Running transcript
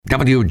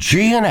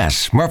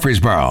WGNS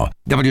Murfreesboro,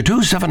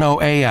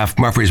 W270AF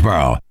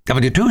Murfreesboro,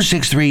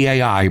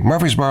 W263AI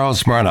Murfreesboro,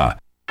 Smyrna.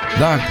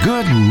 The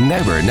Good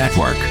Neighbor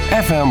Network,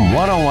 FM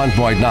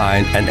 101.9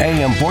 and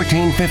AM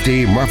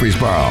 1450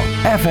 Murfreesboro,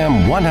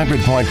 FM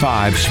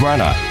 100.5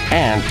 Smyrna,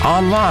 and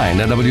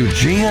online at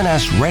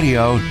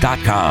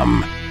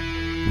WGNSradio.com.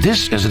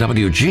 This is the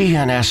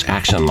WGNS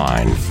Action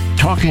Line,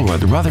 talking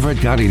with Rutherford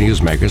County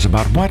newsmakers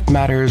about what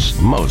matters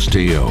most to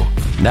you.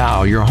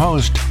 Now, your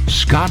host,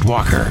 Scott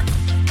Walker.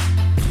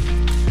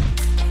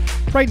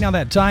 Right now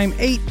that time,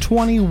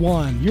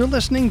 8:21. You're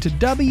listening to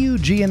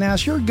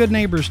WGNS, your good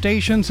neighbor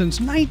station since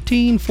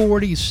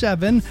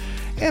 1947.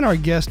 And our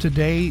guest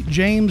today,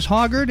 James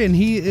Hoggard, and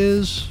he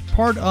is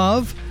part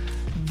of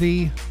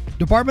the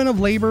Department of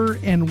Labor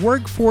and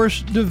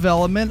Workforce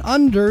Development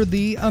under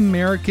the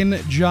American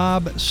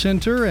Job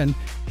Center. And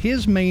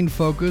his main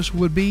focus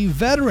would be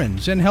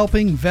veterans and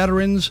helping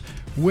veterans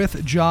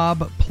with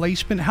job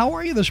placement. How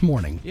are you this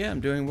morning? Yeah, I'm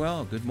doing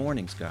well. Good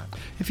morning, Scott.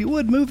 If you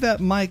would, move that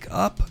mic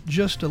up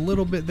just a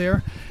little bit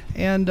there.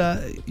 And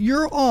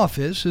your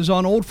office is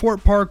on Old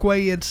Fort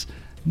Parkway. It's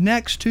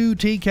next to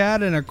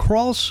TCAT and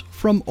across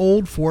from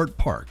Old Fort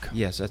Park.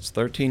 Yes, that's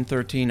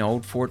 1313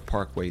 Old Fort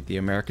Parkway, the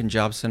American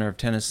Job Center of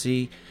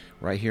Tennessee,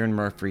 right here in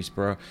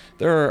Murfreesboro.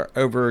 There are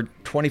over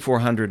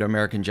 2,400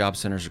 American Job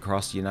Centers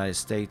across the United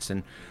States,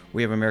 and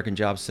we have American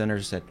Job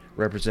Centers that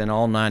represent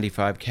all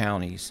 95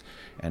 counties,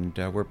 and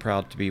we're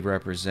proud to be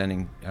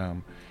representing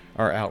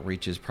our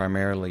outreaches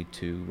primarily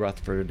to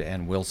Rutherford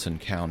and Wilson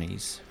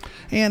counties.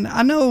 And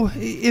I know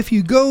if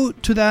you go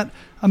to that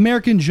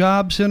American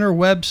Job Center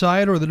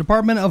website or the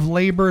Department of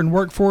Labor and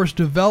Workforce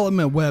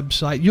Development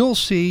website, you'll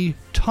see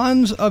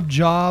tons of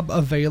job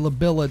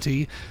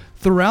availability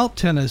throughout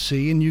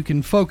Tennessee, and you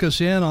can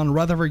focus in on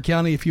Rutherford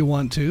County if you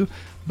want to,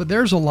 but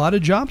there's a lot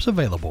of jobs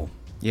available.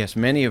 Yes,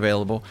 many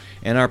available,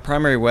 and our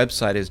primary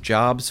website is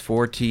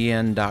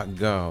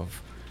jobs4tn.gov,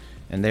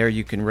 and there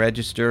you can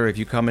register. If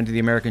you come into the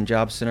American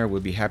Job Center,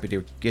 we'll be happy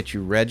to get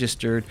you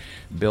registered,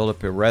 build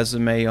up a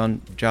resume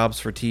on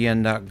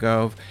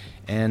jobs4tn.gov,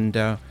 and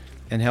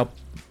help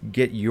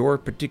get your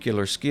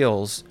particular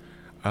skills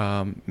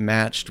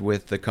matched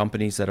with the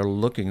companies that are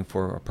looking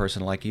for a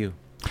person like you.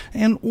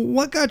 And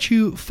what got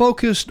you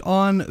focused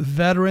on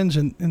veterans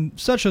in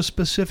such a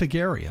specific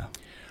area?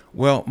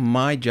 Well,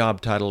 my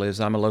job title is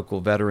I'm a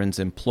local veterans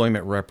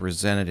employment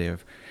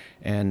representative.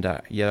 And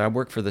I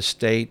work for the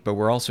state, but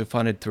we're also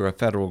funded through a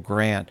federal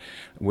grant,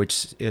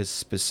 which is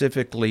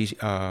specifically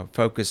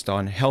focused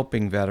on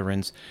helping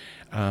veterans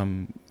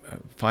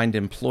find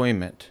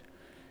employment.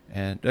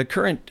 And the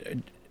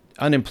current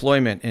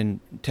unemployment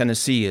in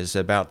Tennessee is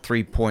about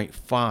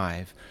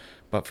 3.5,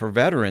 but for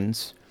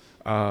veterans,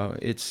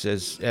 it's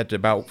at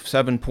about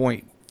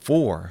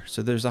 7.4.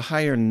 So there's a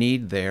higher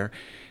need there.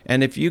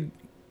 And if you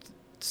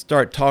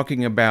start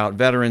talking about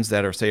veterans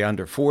that are, say,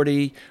 under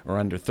 40 or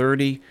under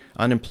 30,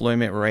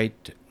 unemployment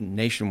rate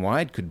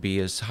nationwide could be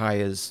as high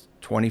as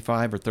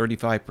 25 or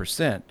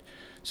 35%.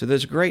 So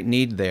there's a great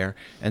need there.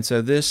 And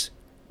so this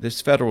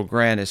federal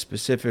grant is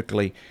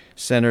specifically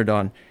centered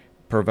on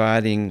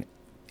providing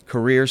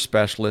career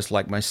specialists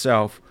like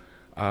myself,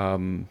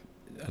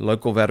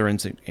 local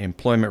veterans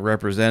employment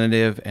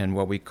representative, and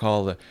what we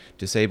call the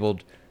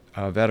disabled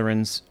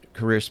veterans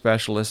career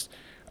specialist.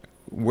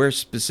 We're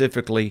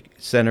specifically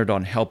centered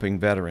on helping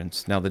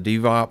veterans. Now, the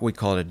DVOP, we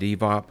call it a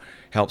DVOP,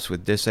 helps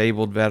with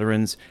disabled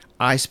veterans.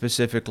 I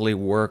specifically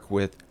work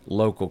with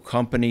local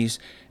companies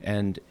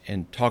and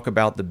talk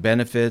about the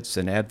benefits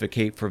and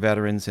advocate for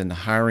veterans and the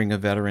hiring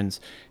of veterans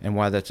and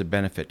why that's a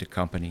benefit to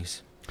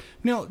companies.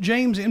 Now,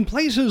 James, in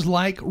places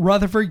like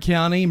Rutherford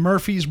County,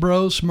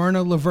 Murfreesboro,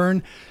 Smyrna,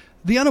 Laverne,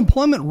 the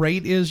unemployment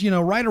rate is,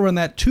 right around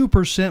that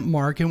 2%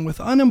 mark. And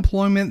with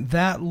unemployment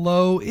that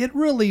low, it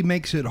really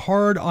makes it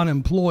hard on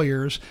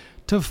employers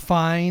to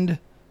find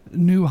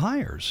new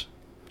hires.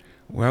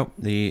 Well,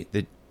 the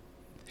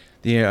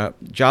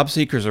job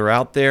seekers are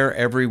out there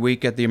every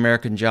week at the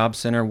American Job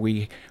Center.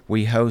 We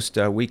host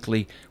a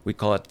weekly, we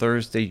call it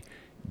Thursday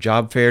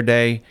Job Fair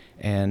Day,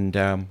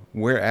 and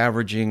we're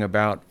averaging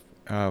about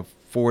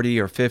 40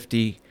 or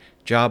 50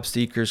 job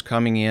seekers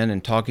coming in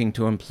and talking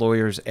to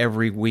employers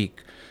every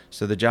week.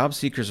 So the job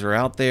seekers are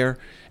out there,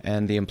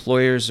 and the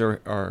employers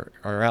are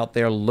out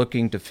there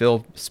looking to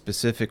fill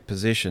specific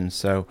positions.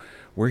 So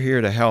we're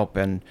here to help.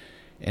 And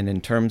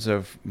in terms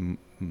of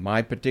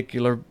my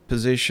particular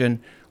position,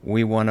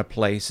 we want to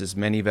place as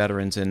many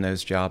veterans in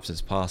those jobs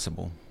as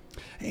possible.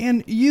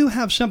 And you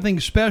have something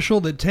special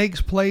that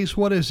takes place,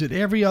 what is it,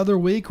 every other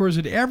week, or is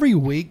it every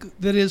week,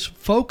 that is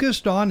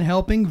focused on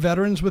helping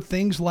veterans with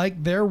things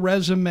like their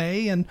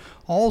resume and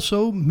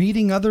also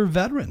meeting other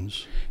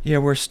veterans? Yeah,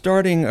 we're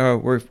starting,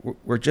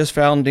 we're just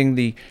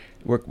founding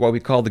what we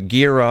call the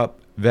Gear Up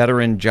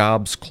Veteran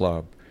Jobs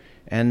Club.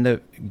 And the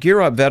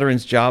Gear Up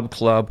Veterans Job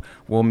Club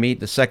will meet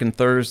the second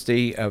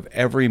Thursday of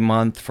every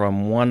month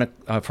from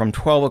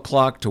 12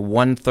 o'clock to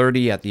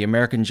 1:30 at the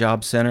American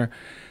Job Center.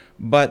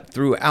 But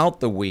throughout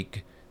the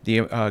week,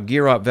 the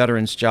Gear Up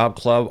Veterans Job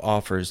Club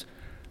offers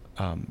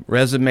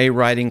resume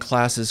writing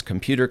classes,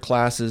 computer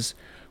classes.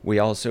 We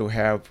also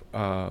have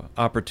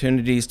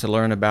opportunities to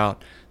learn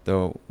about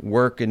the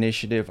Work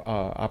Initiative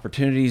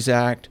Opportunities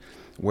Act,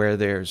 where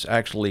there's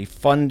actually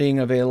funding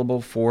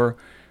available for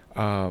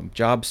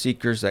job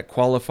seekers that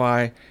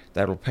qualify,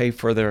 that will pay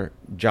for their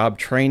job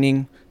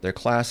training, their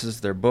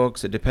classes, their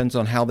books. It depends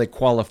on how they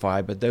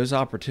qualify, but those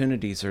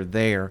opportunities are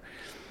there.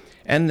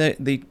 And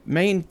the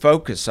main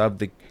focus of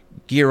the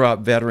Gear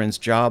Up Veterans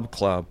Job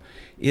Club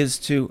is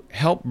to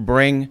help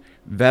bring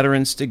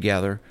veterans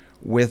together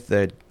with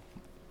the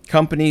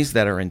companies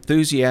that are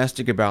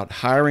enthusiastic about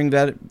hiring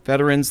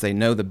veterans. They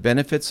know the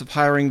benefits of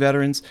hiring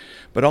veterans,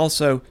 but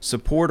also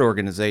support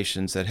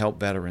organizations that help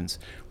veterans.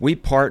 We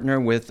partner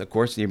with, of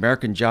course, the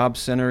American Job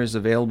Center is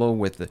available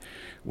with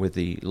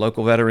the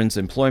local veterans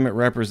employment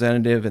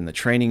representative and the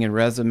training and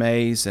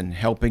resumes and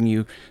helping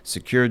you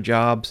secure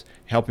jobs,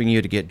 helping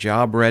you to get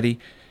job ready,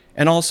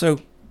 and also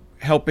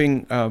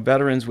helping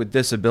veterans with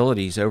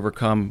disabilities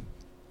overcome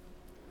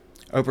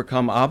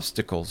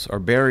obstacles or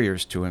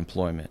barriers to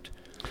employment.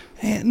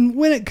 And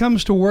when it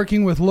comes to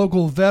working with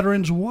local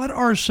veterans, what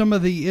are some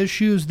of the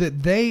issues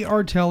that they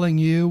are telling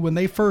you when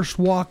they first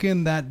walk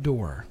in that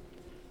door?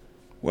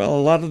 Well, a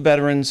lot of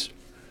veterans,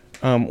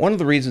 one of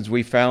the reasons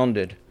we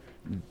founded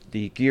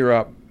the Gear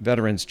Up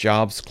Veterans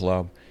Jobs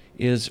Club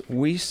is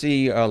we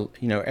see,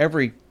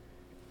 every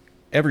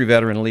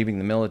veteran leaving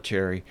the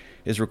military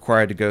is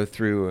required to go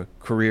through a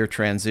career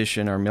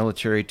transition or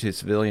military to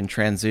civilian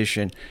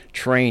transition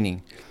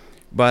training.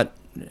 But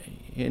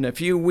in a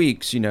few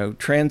weeks,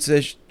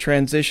 transitioning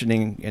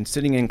and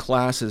sitting in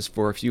classes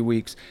for a few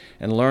weeks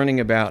and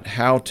learning about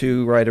how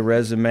to write a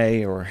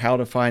resume or how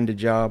to find a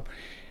job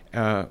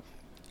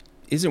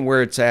isn't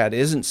where it's at,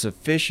 isn't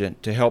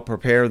sufficient to help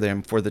prepare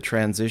them for the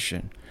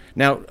transition.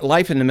 Now,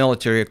 life in the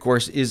military, of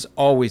course, is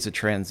always a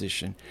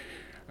transition.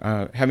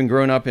 Having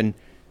grown up in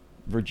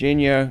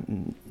Virginia,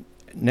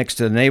 next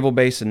to the naval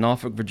base in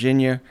Norfolk,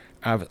 Virginia,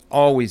 I was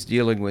always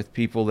dealing with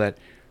people that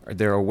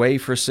they're away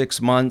for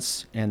 6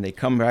 months and they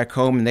come back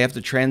home and they have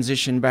to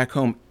transition back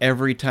home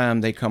every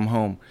time they come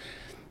home,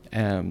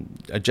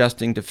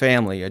 adjusting to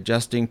family,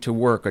 adjusting to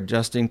work,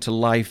 adjusting to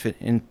life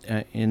in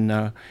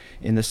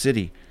the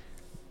city.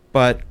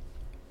 But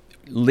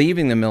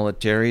leaving the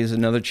military is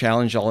another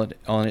challenge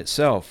on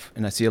itself.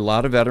 And I see a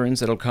lot of veterans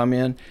that'll come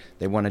in,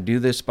 they want to do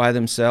this by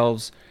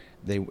themselves,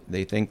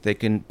 they think they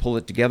can pull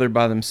it together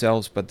by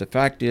themselves, but the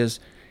fact is,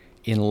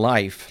 in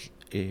life,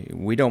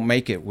 we don't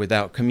make it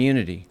without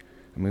community.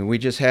 I mean, we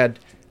just had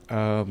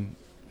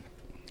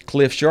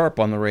Cliff Sharp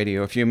on the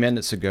radio a few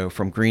minutes ago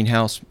from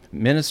Greenhouse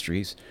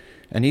Ministries,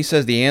 and he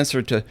says the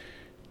answer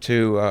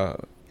to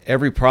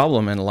every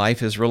problem in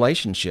life is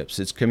relationships,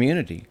 it's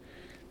community.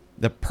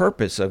 The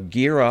purpose of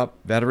Gear Up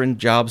Veteran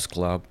Jobs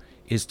Club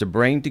is to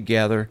bring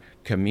together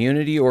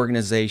community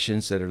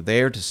organizations that are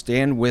there to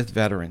stand with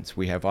veterans.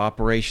 We have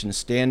Operation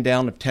Stand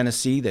Down of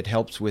Tennessee that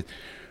helps with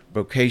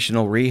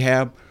vocational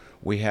rehab.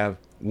 We have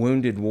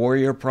Wounded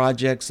Warrior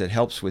Projects that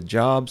helps with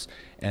jobs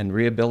and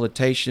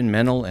rehabilitation,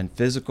 mental and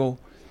physical.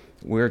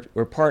 We're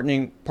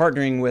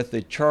partnering with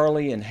the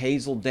Charlie and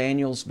Hazel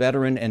Daniels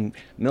Veteran and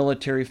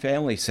Military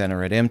Family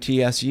Center at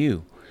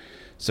MTSU.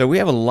 So we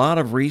have a lot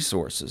of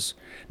resources,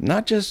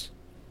 not just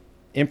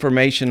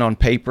information on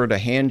paper to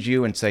hand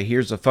you and say,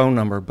 here's a phone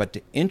number, but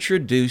to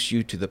introduce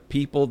you to the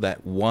people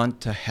that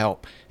want to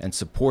help and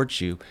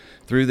support you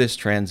through this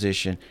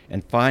transition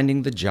and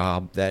finding the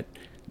job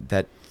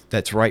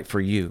that's right for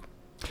you.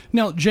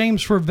 Now,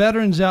 James, for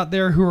veterans out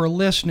there who are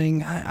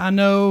listening, I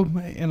know,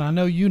 and I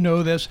know you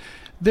know this,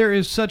 there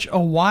is such a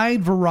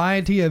wide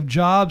variety of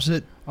jobs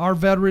that our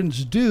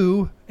veterans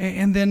do,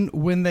 and then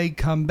when they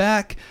come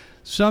back,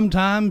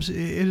 sometimes it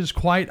is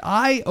quite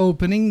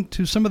eye-opening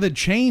to some of the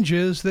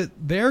changes that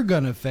they're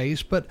going to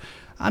face. But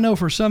I know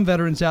for some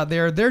veterans out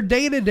there, their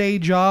day-to-day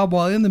job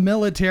while in the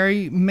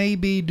military may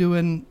be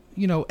doing,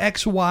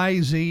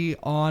 XYZ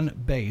on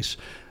base.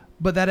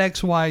 But that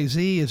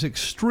XYZ is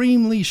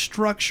extremely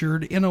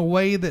structured in a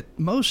way that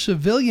most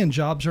civilian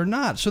jobs are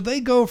not. So they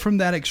go from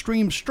that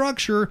extreme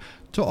structure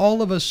to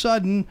all of a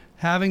sudden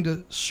having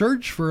to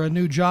search for a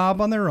new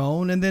job on their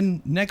own. And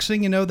then next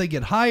thing you know, they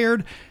get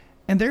hired.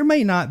 And there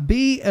may not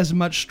be as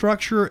much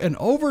structure and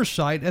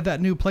oversight at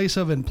that new place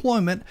of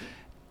employment.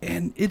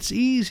 And it's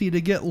easy to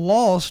get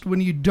lost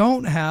when you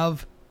don't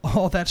have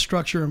all that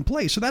structure in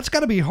place. So that's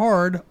got to be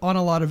hard on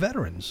a lot of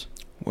veterans.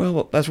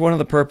 Well, that's one of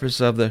the purpose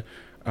of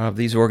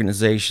these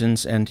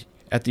organizations. And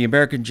at the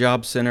American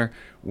Job Center,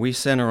 we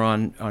center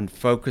on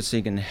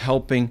focusing and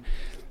helping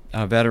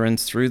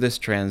veterans through this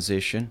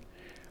transition.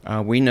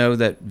 We know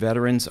that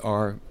veterans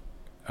are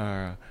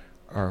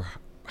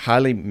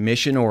highly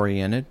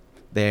mission-oriented.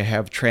 They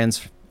have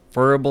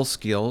transferable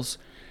skills,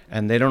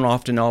 and they don't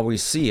often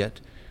always see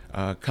it.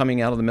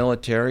 Coming out of the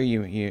military,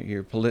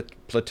 you're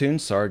platoon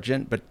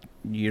sergeant, but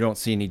you don't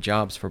see any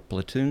jobs for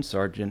platoon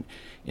sergeant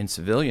in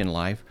civilian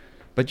life.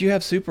 But you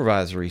have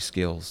supervisory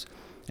skills,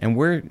 and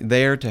we're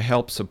there to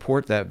help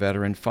support that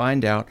veteran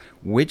find out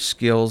which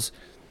skills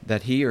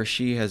that he or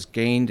she has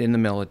gained in the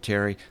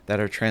military that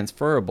are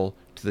transferable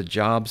to the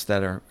jobs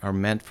that are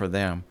meant for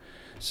them.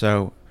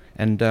 So,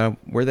 and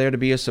we're there to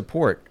be a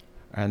support.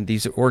 And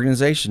these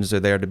organizations are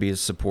there to be a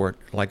support.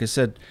 Like I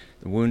said,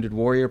 the Wounded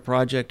Warrior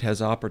Project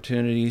has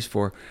opportunities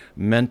for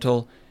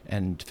mental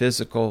and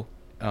physical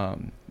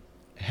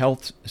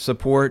health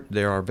support.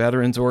 There are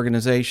veterans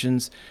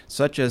organizations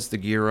such as the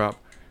Gear Up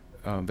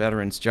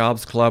Veterans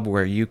Jobs Club,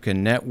 where you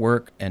can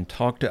network and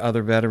talk to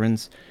other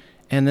veterans.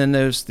 And then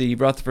there's the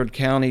Rutherford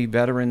County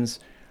Veterans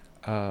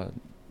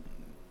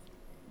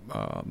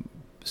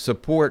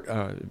Support,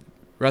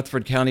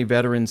 Rutherford County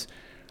Veterans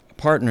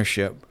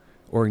Partnership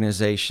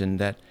organization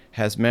that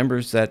has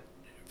members that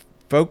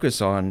focus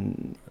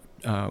on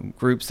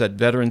groups that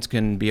veterans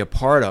can be a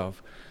part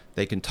of.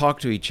 They can talk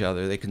to each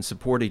other, they can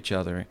support each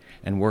other,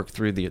 and work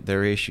through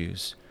their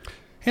issues.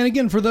 And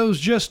again, for those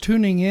just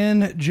tuning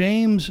in,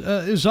 James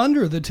is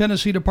under the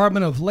Tennessee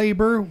Department of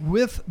Labor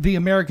with the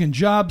American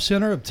Job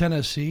Center of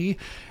Tennessee,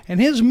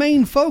 and his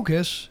main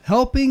focus,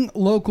 helping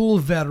local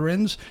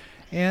veterans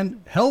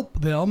and help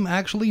them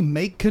actually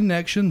make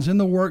connections in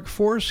the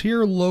workforce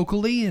here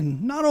locally,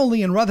 and not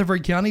only in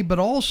Rutherford County, but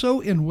also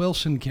in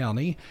Wilson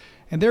County.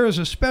 And there is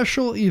a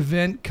special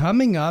event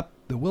coming up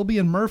that will be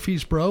in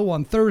Murfreesboro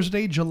on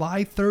Thursday,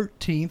 July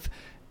 13th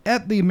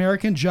at the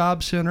American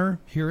Job Center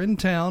here in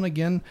town.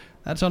 Again,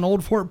 that's on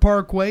Old Fort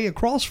Parkway,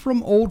 across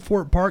from Old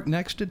Fort Park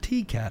next to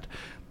TCAT.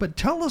 But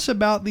tell us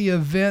about the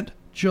event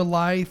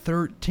July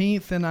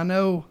 13th, and I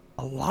know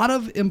a lot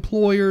of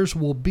employers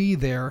will be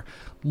there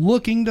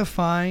looking to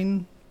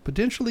find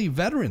potentially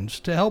veterans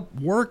to help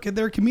work at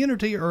their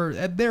community or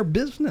at their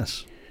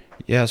business.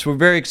 Yes, we're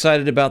very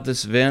excited about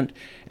this event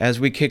as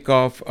we kick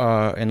off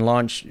and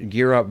launch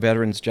Gear Up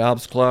Veterans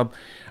Jobs Club.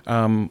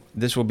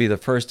 This will be the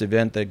first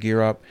event that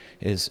Gear Up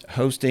is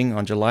hosting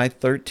on July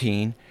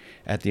 13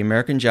 at the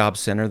American Job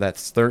Center.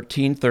 That's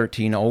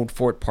 1313 Old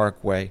Fort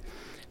Parkway.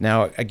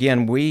 Now,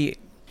 again, we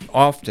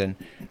often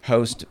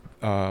host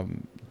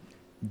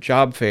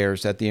job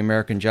fairs at the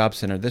American Job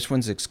Center. This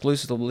one's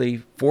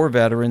exclusively for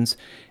veterans,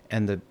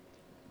 and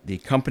the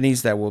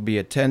companies that will be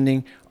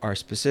attending are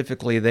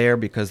specifically there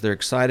because they're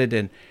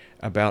excited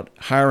about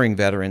hiring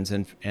veterans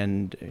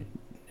and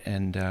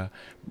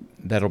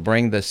that'll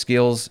bring the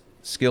skill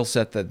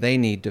set that they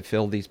need to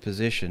fill these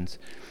positions.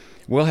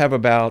 We'll have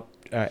about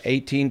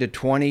 18 to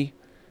 20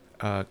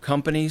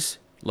 companies,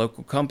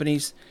 local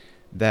companies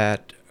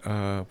that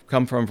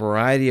come from a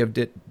variety of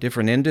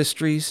different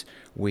industries.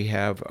 We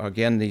have,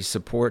 again, the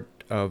support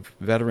of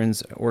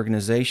veterans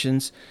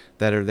organizations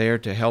that are there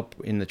to help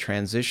in the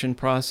transition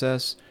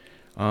process.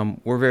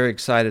 We're very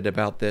excited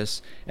about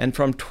this. And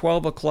from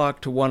 12 o'clock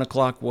to 1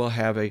 o'clock, we'll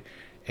have a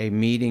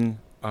meeting,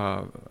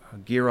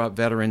 Gear Up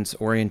Veterans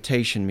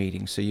Orientation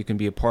meeting, so you can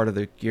be a part of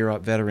the Gear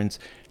Up Veterans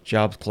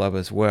Jobs Club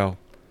as well.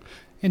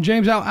 And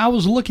James, I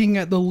was looking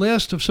at the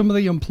list of some of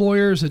the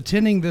employers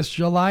attending this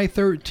July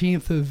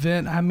 13th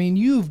event. I mean,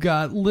 you've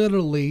got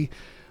literally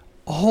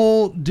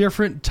all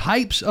different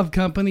types of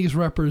companies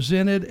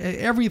represented,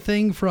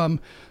 everything from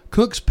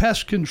Cook's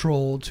Pest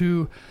Control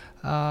to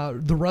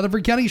the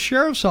Rutherford County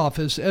Sheriff's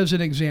Office, as an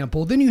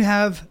example. Then you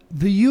have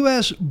the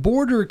U.S.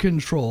 Border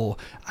Control.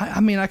 I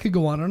mean, I could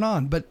go on and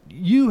on, but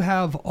you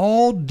have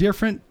all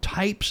different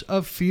types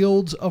of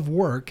fields of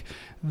work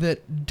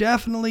that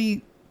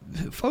definitely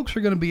folks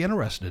are going to be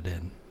interested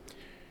in.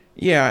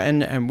 Yeah,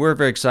 and we're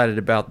very excited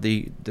about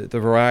the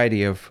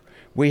variety of.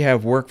 We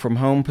have work from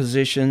home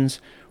positions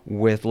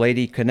with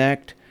Lady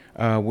Connect.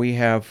 We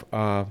have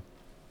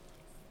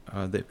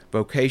the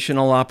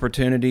vocational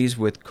opportunities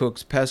with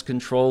Cook's Pest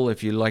Control.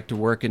 If you like to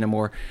work in a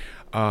more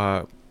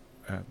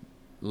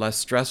less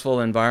stressful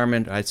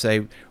environment, I'd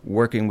say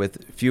working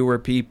with fewer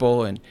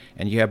people and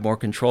you have more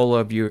control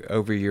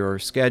over your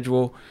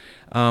schedule.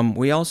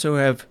 We also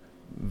have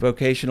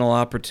vocational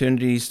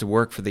opportunities to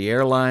work for the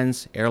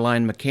airlines,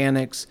 airline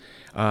mechanics,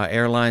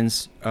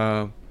 airlines.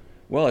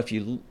 Well, if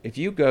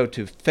you go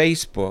to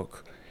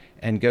Facebook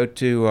and go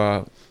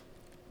to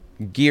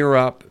Gear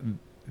Up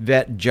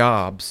Vet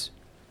Jobs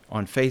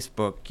on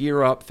Facebook,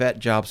 Gear Up Vet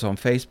Jobs on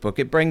Facebook,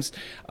 it brings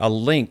a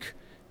link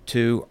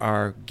to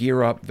our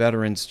Gear Up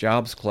Veterans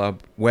Jobs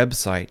Club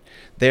website.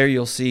 There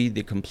you'll see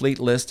the complete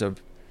list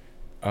of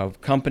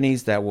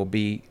companies that will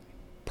be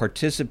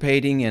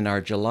participating in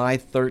our July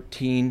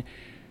 13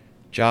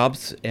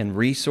 Jobs and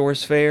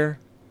Resource Fair.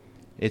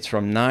 It's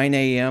from 9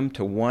 a.m.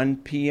 to 1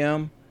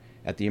 p.m.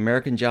 at the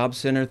American Job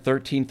Center,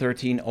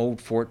 1313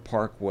 Old Fort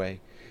Parkway.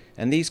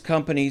 And these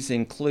companies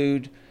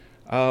include,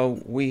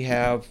 we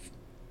have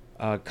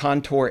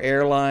Contour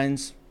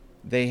Airlines.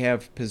 They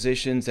have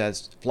positions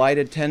as flight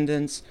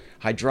attendants,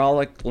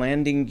 hydraulic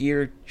landing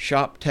gear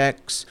shop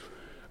techs.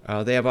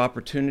 They have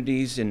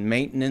opportunities in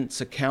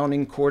maintenance,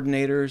 accounting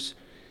coordinators,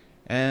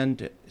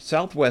 and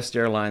Southwest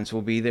Airlines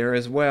will be there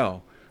as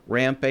well.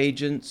 Ramp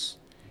agents,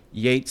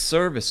 Yates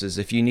Services.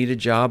 If you need a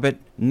job at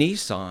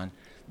Nissan,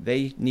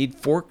 they need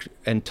fork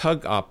and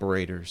tug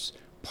operators,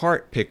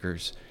 part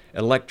pickers,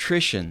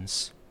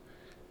 electricians.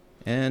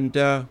 And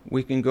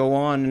we can go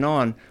on and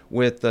on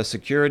with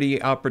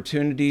security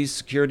opportunities,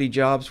 security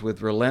jobs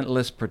with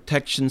Relentless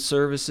Protection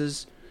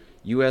Services,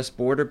 U.S.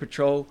 Border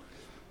Patrol,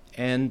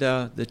 and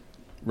the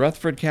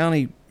Rutherford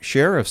County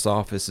sheriff's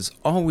office is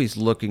always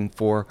looking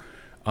for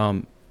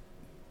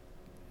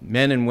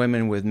men and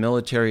women with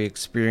military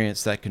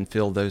experience that can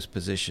fill those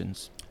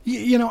positions.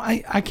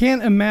 I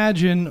can't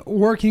imagine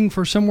working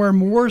for somewhere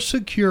more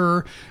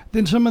secure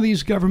than some of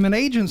these government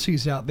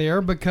agencies out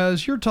there,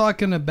 because you're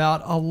talking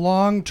about a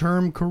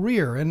long-term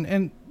career.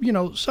 And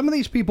some of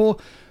these people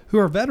who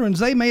are veterans,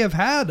 they may have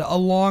had a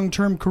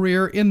long-term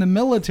career in the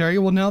military.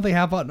 Well, now they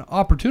have an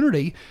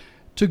opportunity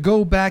to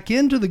go back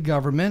into the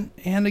government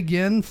and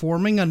again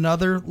forming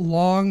another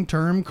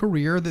long-term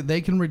career that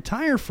they can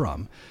retire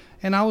from.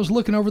 And I was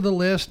looking over the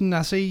list and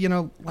I see,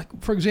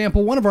 like, for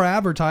example, one of our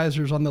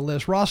advertisers on the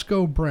list,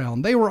 Roscoe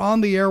Brown, they were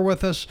on the air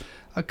with us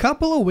a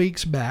couple of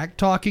weeks back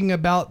talking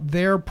about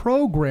their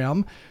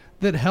program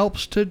that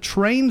helps to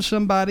train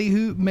somebody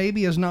who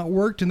maybe has not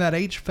worked in that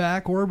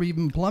HVAC or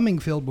even plumbing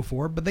field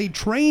before, but they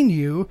train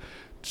you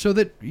so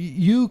that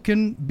you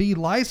can be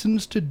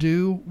licensed to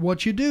do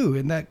what you do.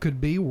 And that could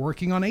be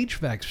working on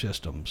HVAC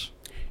systems.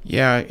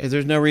 Yeah,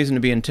 there's no reason to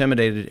be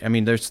intimidated. I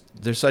mean, there's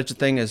such a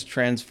thing as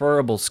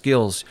transferable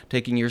skills,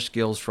 taking your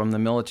skills from the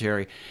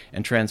military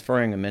and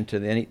transferring them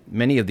into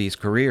many of these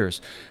careers.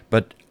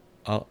 But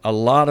a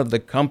lot of the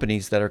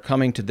companies that are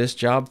coming to this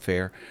job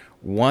fair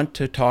want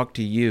to talk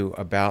to you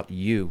about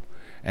you.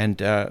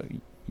 And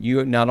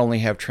you not only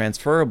have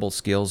transferable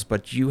skills,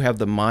 but you have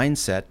the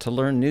mindset to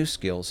learn new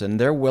skills,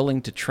 and they're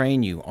willing to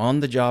train you,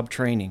 on-the-job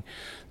training.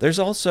 There's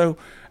also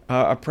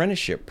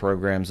apprenticeship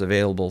programs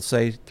available,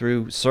 say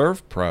through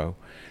ServPro,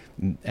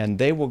 and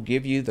they will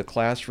give you the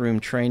classroom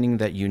training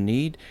that you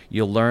need.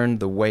 You'll learn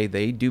the way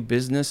they do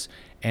business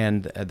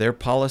and their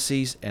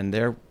policies and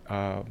their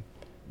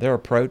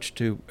approach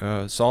to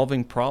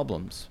solving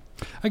problems.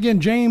 Again,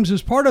 James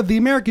is part of the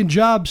American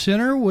Job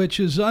Center, which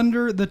is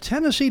under the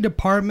Tennessee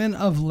Department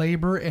of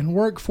Labor and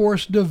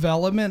Workforce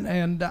Development.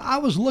 And I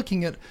was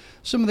looking at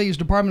some of these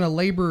Department of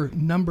Labor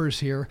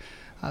numbers here.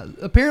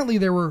 Apparently,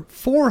 there were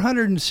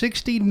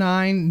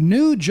 469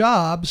 new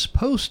jobs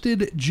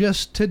posted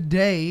just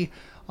today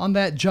on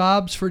that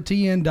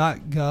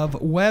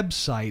jobsfortn.gov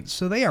website.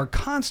 So they are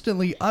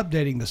constantly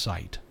updating the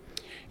site.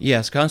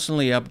 Yes,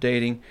 constantly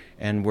updating,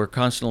 and we're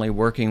constantly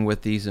working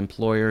with these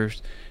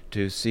employers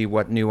to see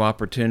what new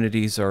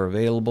opportunities are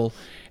available.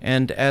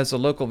 And as a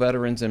local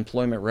veterans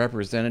employment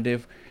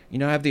representative, I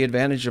have the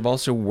advantage of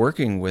also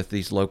working with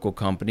these local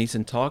companies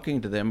and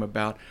talking to them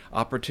about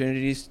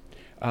opportunities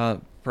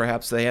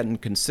perhaps they hadn't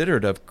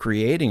considered, of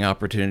creating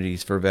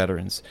opportunities for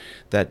veterans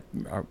that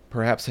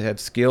perhaps have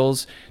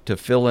skills to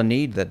fill a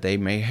need that they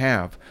may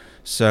have.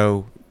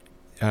 So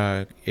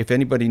if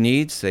anybody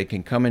needs, they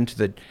can come into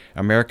the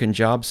American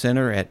Job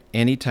Center at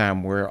any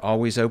time. We're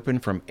always open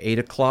from 8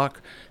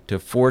 o'clock to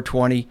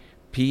 4:20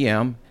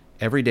 p.m.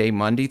 every day,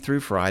 Monday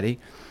through Friday.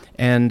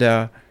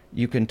 And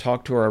you can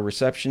talk to our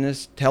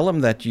receptionist, tell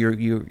them that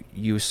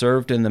you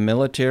served in the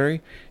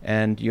military,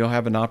 and you'll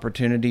have an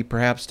opportunity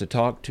perhaps to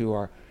talk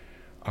to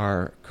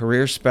our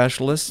career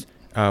specialists,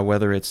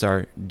 whether it's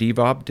our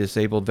DVOP,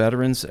 Disabled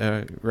Veterans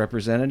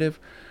representative,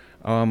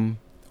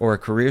 or a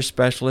career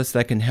specialist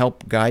that can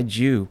help guide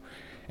you.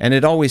 And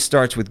it always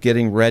starts with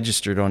getting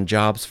registered on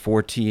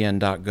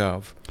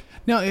jobs4tn.gov.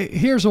 Now,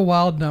 here's a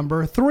wild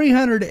number,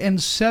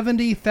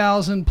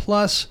 370,000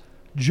 plus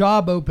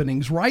job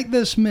openings right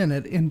this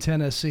minute in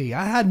Tennessee.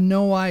 I had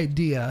no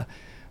idea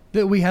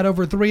that we had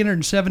over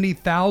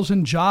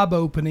 370,000 job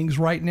openings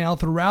right now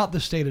throughout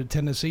the state of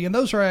Tennessee. And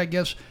those are, I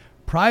guess,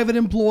 private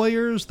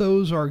employers,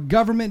 those are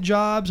government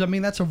jobs. I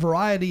mean, that's a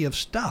variety of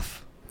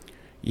stuff.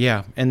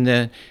 Yeah, and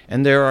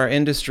there are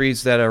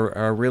industries that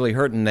are really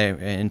hurting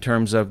in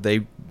terms of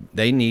they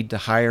need to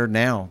hire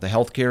now. The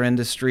healthcare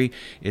industry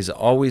is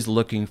always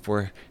looking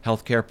for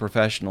healthcare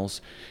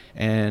professionals,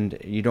 and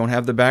you don't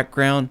have the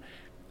background,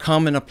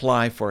 come and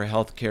apply for a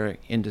healthcare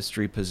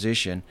industry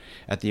position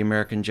at the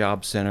American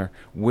Job Center.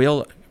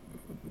 We'll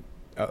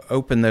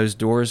open those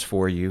doors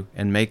for you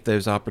and make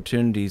those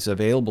opportunities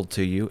available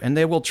to you, and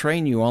they will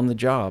train you on the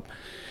job.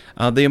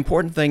 The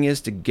important thing is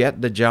to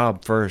get the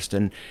job first,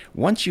 and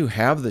once you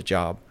have the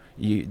job,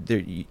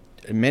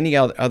 many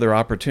other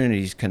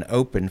opportunities can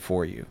open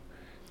for you.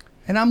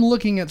 And I'm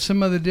looking at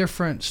some of the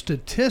different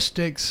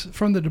statistics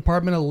from the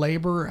Department of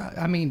Labor.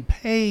 I mean,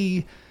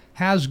 pay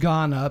has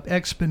gone up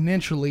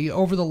exponentially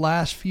over the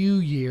last few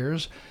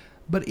years.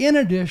 But in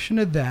addition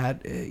to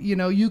that,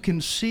 you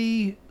can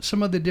see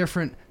some of the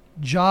different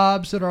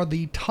jobs that are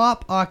the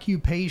top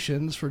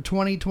occupations for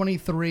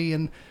 2023.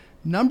 And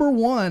number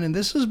one, and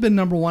this has been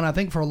number one, I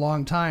think, for a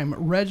long time,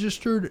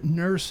 registered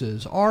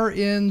nurses.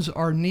 RNs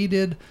are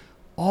needed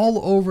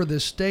all over the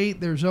state.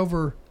 There's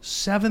over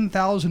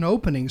 7,000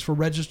 openings for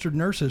registered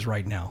nurses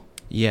right now.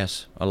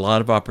 Yes, a lot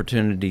of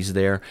opportunities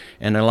there,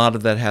 and a lot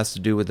of that has to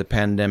do with the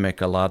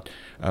pandemic. A lot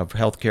of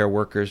healthcare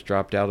workers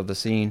dropped out of the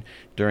scene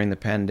during the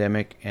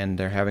pandemic, and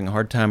they're having a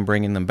hard time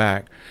bringing them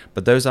back.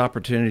 But those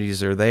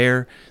opportunities are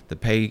there. The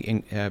pay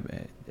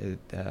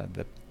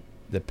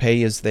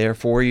is there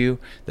for you.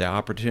 The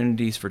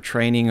opportunities for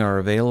training are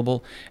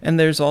available, and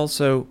there's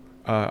also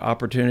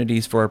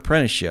opportunities for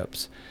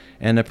apprenticeships.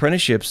 And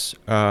apprenticeships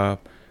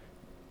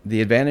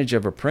the advantage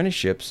of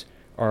apprenticeships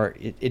are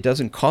it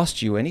doesn't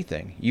cost you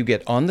anything. You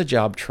get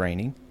on-the-job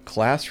training,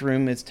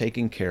 classroom is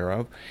taken care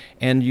of,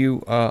 and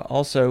you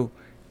also,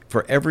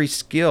 for every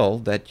skill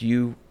that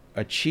you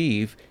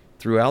achieve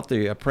throughout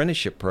the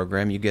apprenticeship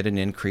program, you get an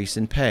increase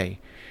in pay.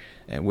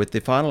 And with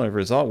the final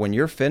result, when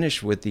you're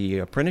finished with the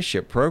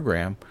apprenticeship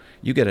program,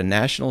 you get a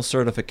national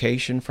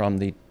certification from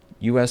the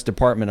U.S.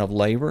 Department of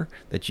Labor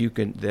that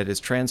is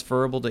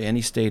transferable to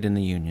any state in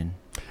the union.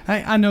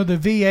 I know the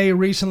VA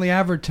recently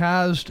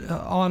advertised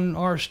on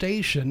our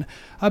station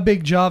a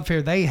big job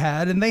fair they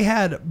had, and they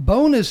had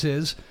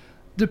bonuses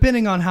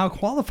depending on how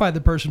qualified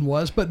the person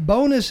was, but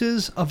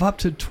bonuses of up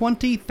to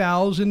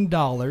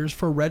 $20,000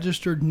 for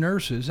registered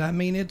nurses. I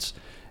mean, it's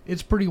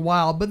pretty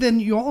wild. But then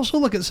you also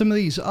look at some of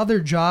these other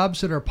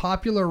jobs that are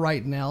popular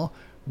right now.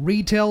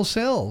 Retail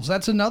sales,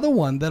 that's another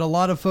one that a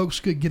lot of folks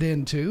could get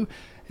into.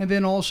 And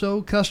then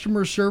also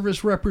customer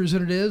service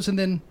representatives, and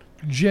then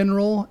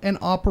general and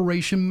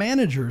operation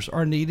managers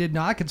are needed.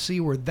 Now, I could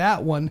see where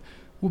that one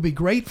will be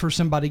great for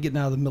somebody getting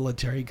out of the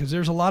military, because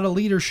there's a lot of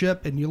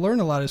leadership and you learn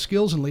a lot of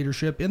skills in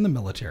leadership in the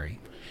military.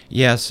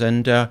 Yes,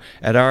 and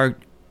at our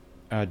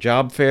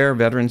job fair,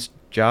 Veterans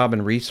Job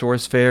and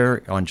Resource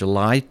Fair on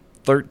July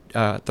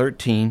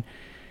 13,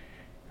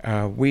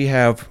 we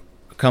have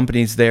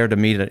companies there to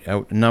meet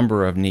a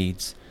number of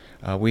needs.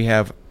 We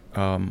have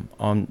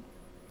on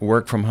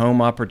work from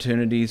home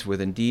opportunities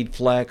with Indeed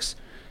Flex,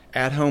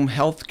 at-home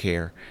health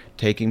care,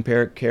 taking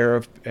care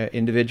of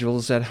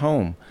individuals at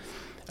home,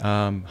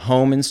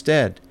 Home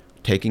Instead,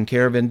 taking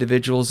care of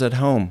individuals at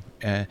home,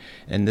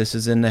 and this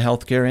is in the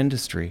healthcare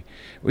industry.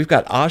 We've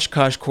got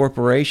Oshkosh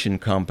Corporation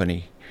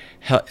Company.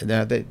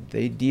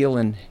 They deal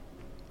in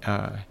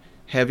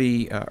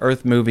heavy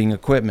earth-moving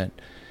equipment.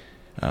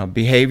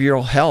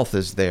 Behavioral health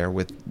is there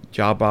with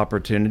job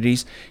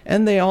opportunities,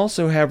 and they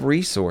also have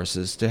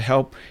resources to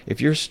help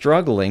if you're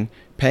struggling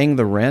paying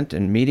the rent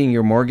and meeting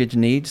your mortgage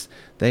needs.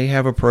 They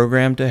have a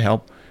program to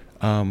help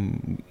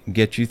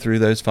get you through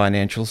those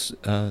financial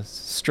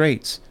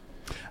straits.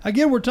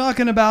 Again, we're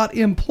talking about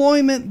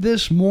employment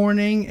this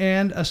morning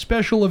and a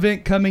special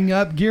event coming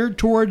up geared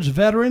towards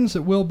veterans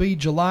that will be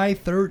July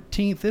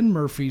 13th in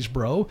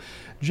Murfreesboro.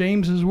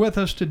 James is with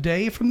us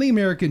today from the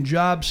American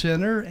Job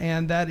Center,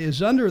 and that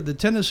is under the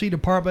Tennessee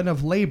Department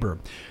of Labor.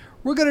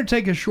 We're going to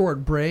take a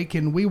short break,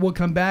 and we will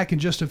come back in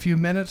just a few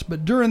minutes.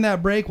 But during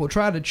that break, we'll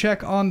try to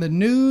check on the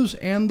news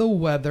and the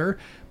weather.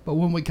 But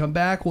when we come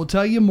back, we'll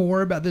tell you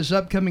more about this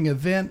upcoming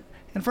event.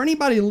 And for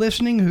anybody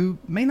listening who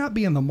may not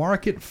be in the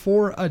market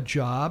for a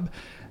job,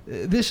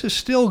 this is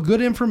still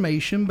good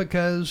information,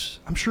 because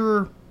I'm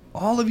sure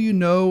all of you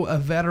know a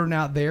veteran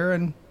out there,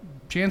 and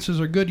chances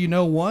are good you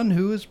know one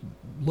who is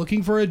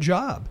looking for a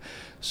job.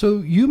 So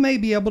you may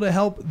be able to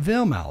help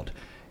them out.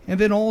 And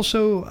then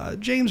also,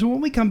 James,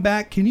 when we come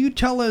back, can you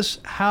tell us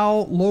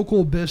how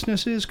local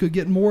businesses could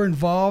get more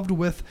involved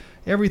with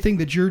everything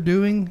that you're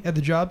doing at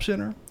the Job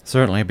Center?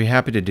 Certainly, I'd be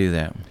happy to do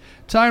that.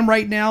 Time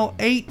right now,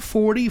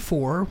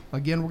 8:44.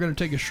 Again, we're going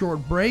to take a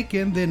short break,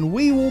 and then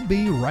we will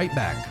be right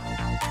back.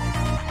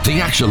 The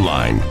Action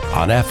Line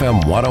on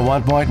FM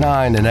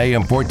 101.9 and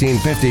AM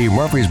 1450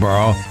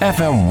 Murfreesboro,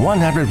 FM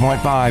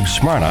 100.5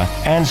 Smyrna,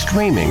 and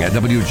streaming at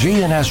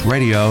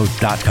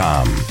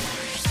WGNSradio.com.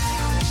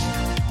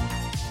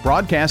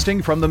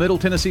 Broadcasting from the Middle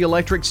Tennessee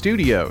Electric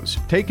Studios.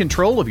 Take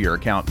control of your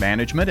account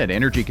management and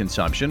energy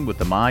consumption with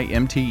the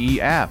MyMTE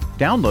app.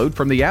 Download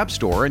from the App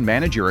Store and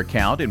manage your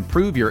account,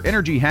 improve your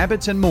energy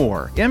habits, and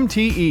more.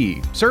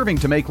 MTE, serving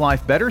to make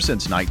life better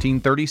since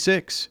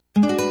 1936.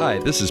 Hi,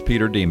 this is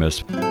Peter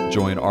Demas.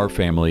 Join our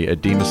family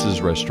at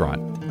Demas's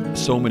Restaurant.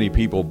 So many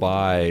people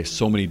buy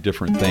so many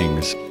different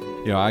things.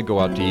 You know, I go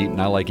out to eat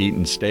and I like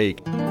eating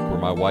steak, where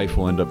my wife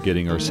will end up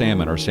getting our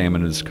salmon. Our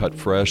salmon is cut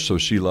fresh, so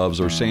she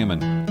loves our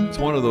salmon. It's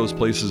one of those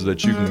places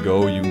that you can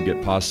go, you can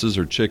get pastas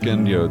or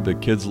chicken, you know, the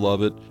kids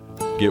love it.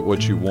 Get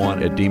what you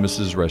want at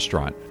Demas's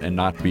Restaurant and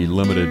not be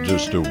limited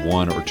just to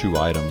one or two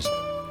items.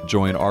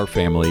 Join our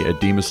family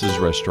at Demas's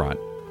Restaurant,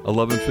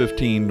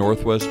 1115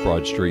 Northwest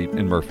Broad Street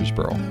in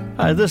Murfreesboro.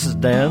 Hi, this is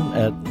Dan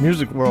at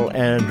Music World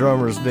and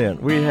Drummers Den.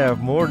 We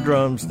have more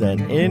drums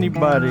than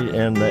anybody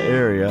in the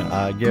area,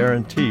 I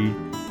guarantee.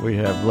 We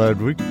have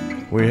Ludwig,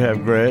 we have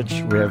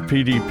Gretsch, we have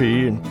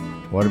PDP, and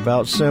what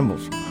about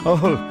cymbals?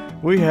 Oh,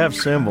 we have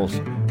cymbals.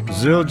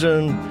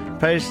 Zildjian,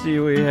 Pasty,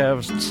 we have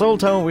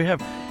Soultone, we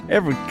have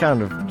every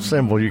kind of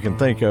cymbal you can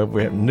think of.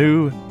 We have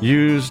new,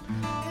 used.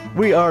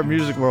 We are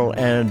Music World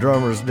and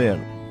Drummers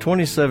Den.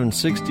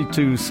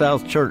 2762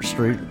 South Church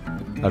Street,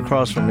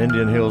 across from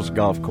Indian Hills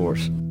Golf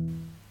Course.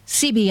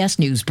 CBS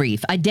News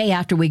Brief. A day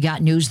after we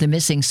got news the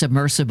missing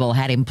submersible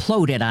had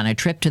imploded on a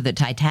trip to the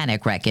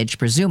Titanic wreckage,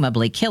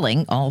 presumably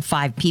killing all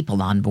 5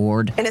 people on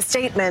board. In a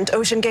statement,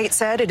 OceanGate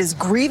said it is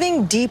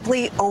grieving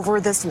deeply over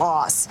this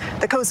loss.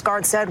 The Coast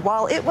Guard said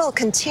while it will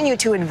continue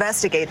to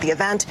investigate the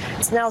event,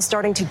 it's now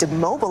starting to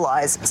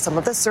demobilize some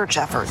of the search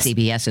efforts.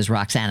 CBS's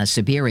Roxana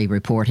Sabiri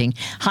reporting.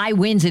 High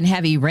winds and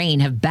heavy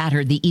rain have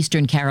battered the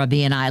eastern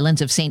Caribbean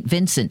islands of St.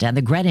 Vincent and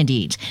the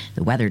Grenadines.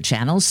 The Weather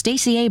Channel's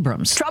Stacey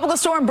Abrams. Tropical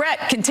storm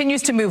Brett continues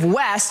continues to move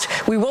west,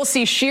 we will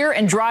see sheer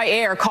and dry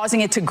air,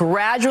 causing it to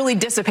gradually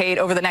dissipate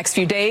over the next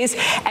few days.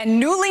 And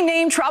newly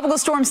named Tropical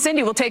Storm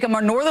Cindy will take a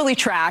more northerly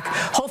track,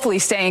 hopefully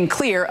staying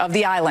clear of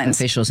the islands.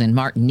 Officials in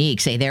Martinique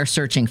say they're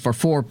searching for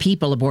 4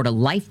 people aboard a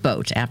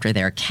lifeboat after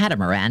their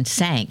catamaran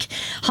sank.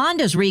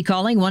 Honda's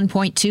recalling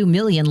 1.2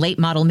 million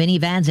late-model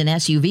minivans and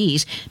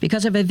SUVs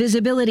because of a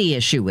visibility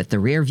issue with the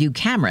rear-view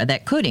camera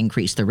that could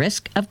increase the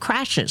risk of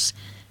crashes.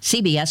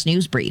 CBS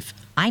News Brief.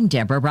 I'm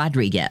Deborah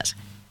Rodriguez.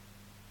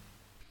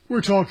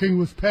 We're talking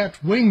with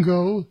Pat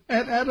Wingo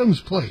at Adams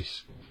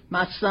Place.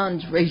 My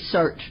son's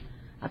researched,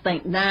 I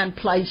think, 9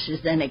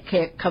 places, and it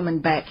kept coming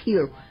back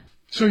here.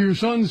 So your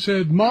son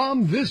said,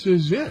 Mom, this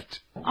is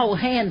it. Oh,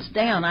 hands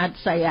down, I'd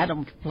say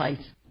Adams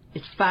Place.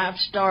 It's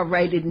 5-star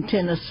rated in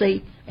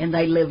Tennessee, and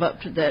they live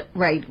up to that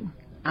rating.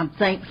 I'm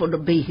thankful to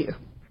be here.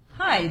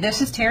 Hi,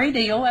 this is Terry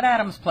Deal at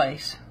Adams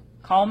Place.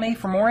 Call me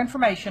for more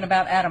information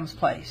about Adams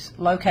Place,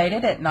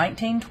 located at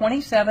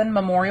 1927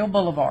 Memorial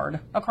Boulevard,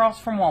 across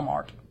from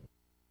Walmart.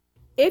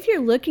 If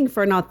you're looking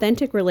for an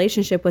authentic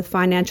relationship with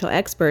financial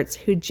experts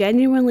who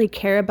genuinely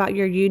care about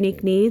your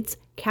unique needs,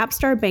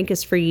 Capstar Bank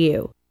is for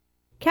you.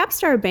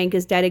 Capstar Bank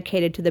is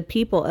dedicated to the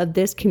people of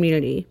this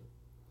community.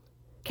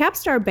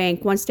 Capstar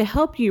Bank wants to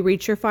help you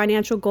reach your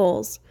financial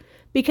goals,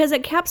 because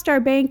at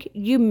Capstar Bank,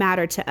 you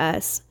matter to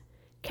us.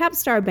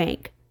 Capstar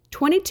Bank,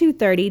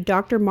 2230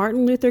 Dr.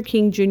 Martin Luther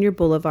King Jr.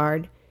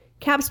 Boulevard,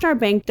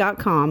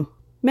 capstarbank.com.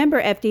 Member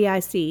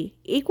FDIC,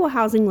 Equal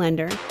Housing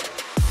Lender.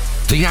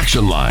 The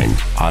Action Line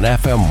on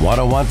FM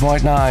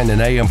 101.9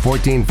 and AM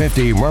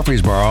 1450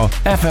 Murfreesboro,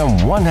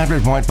 FM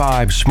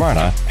 100.5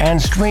 Smyrna, and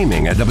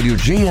streaming at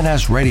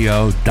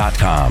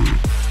WGNSradio.com.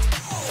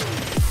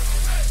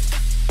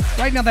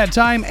 Right now that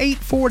time,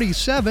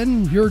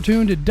 8:47. You're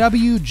tuned to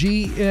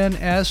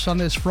WGNS on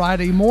this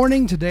Friday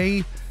morning.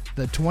 Today,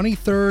 the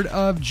 23rd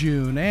of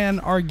June. And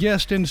our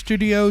guest in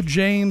studio,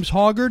 James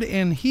Hoggard,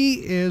 and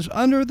he is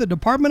under the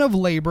Department of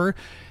Labor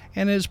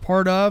and is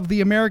part of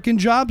the American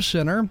Job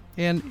Center,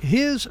 and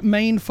his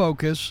main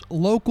focus,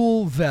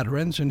 local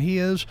veterans, and he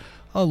is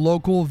a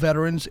local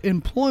veterans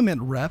employment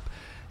rep.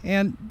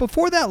 And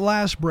before that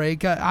last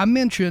break, I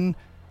mentioned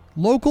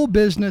local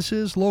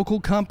businesses, local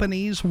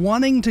companies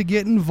wanting to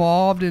get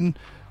involved in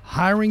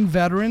hiring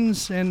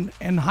veterans and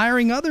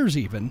hiring others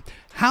even.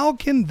 How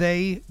can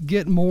they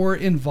get more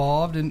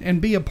involved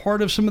and be a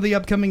part of some of the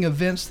upcoming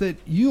events that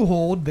you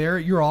hold there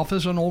at your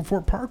office on Old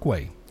Fort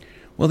Parkway?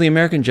 Well, the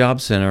American Job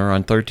Center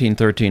on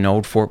 1313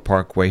 Old Fort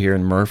Parkway here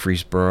in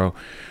Murfreesboro,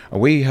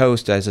 we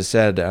host, as I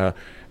said, a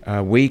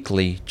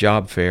weekly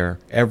job fair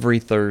every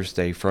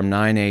Thursday from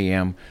 9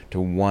 a.m.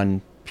 to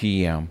 1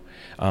 p.m.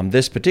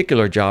 This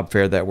particular job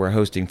fair that we're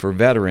hosting for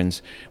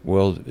veterans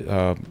will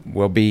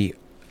be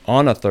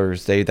on a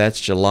Thursday.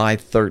 That's July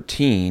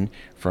 13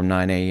 from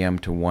 9 a.m.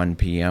 to 1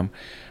 p.m.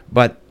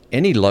 But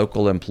any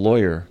local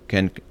employer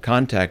can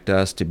contact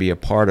us to be a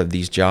part of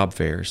these job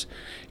fairs.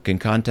 You can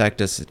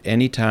contact us at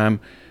any time.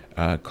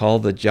 Call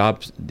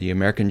the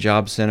American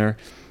Job Center.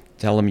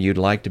 Tell them you'd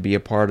like to be a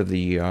part of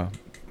the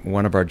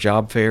one of our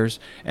job fairs,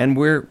 and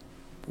we're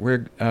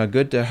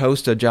good to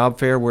host a job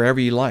fair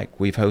wherever you like.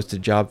 We've hosted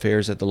job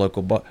fairs at the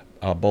local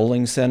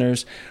bowling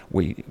centers.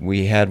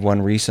 We had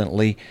one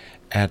recently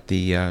at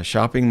the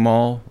shopping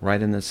mall,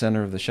 right in the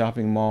center of the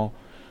shopping mall.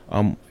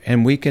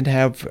 And we can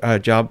have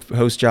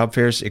host job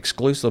fairs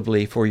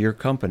exclusively for your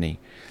company.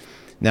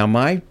 Now,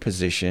 my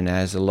position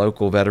as a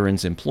local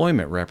veterans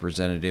employment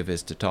representative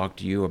is to talk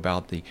to you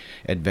about the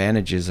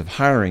advantages of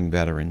hiring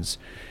veterans.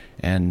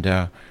 And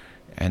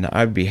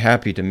I'd be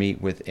happy to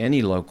meet with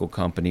any local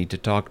company to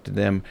talk to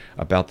them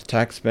about the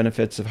tax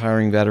benefits of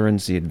hiring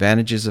veterans, the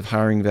advantages of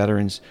hiring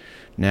veterans.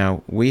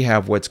 Now, we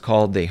have what's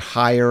called the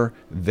Hire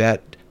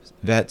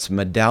Vets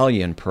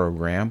Medallion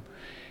Program,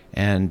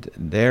 and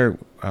there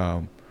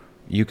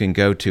you can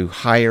go to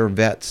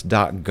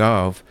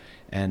hirevets.gov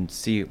and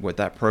see what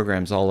that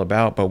program's all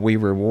about. But we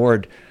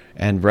reward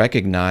and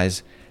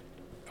recognize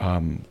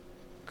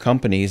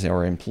companies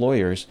or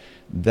employers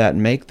that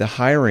make the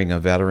hiring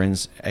of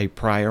veterans a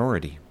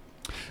priority.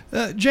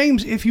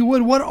 James, if you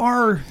would, what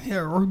are,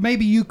 or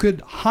maybe you could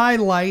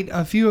highlight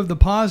a few of the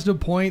positive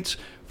points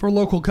for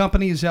local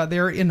companies out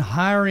there in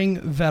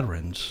hiring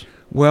veterans?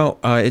 Well,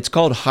 it's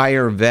called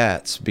Hire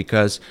Vets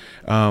because,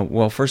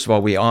 first of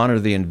all, we honor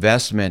the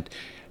investment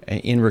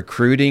in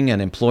recruiting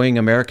and employing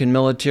American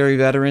Military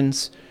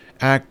Veterans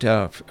Act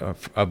of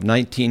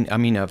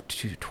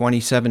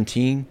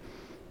 2017.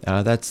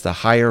 That's the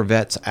Hire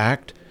Vets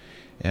Act.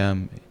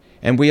 And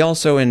we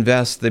also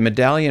invest, the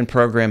Medallion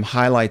Program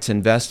highlights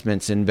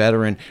investments in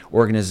veteran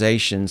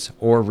organizations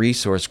or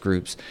resource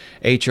groups,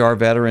 HR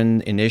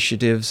veteran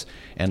initiatives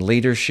and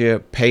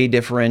leadership, pay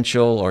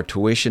differential or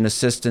tuition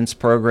assistance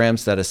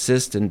programs that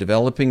assist in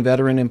developing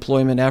veteran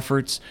employment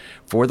efforts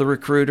for the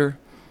recruiter.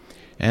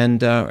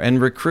 And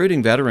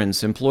recruiting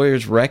veterans,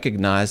 employers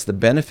recognize the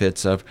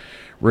benefits of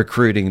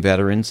recruiting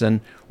veterans and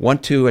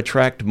want to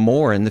attract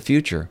more in the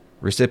future.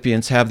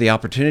 Recipients have the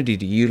opportunity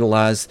to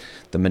utilize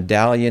the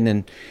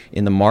medallion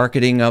in the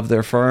marketing of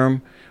their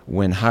firm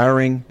when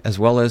hiring, as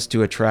well as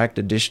to attract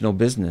additional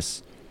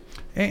business.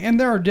 And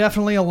there are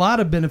definitely a lot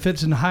of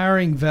benefits in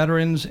hiring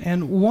veterans,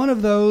 and one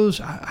of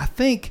those, I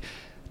think,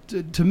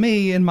 to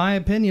me, in my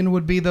opinion,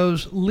 would be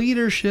those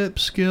leadership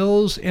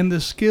skills and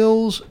the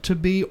skills to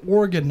be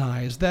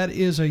organized. That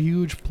is a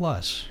huge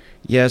plus.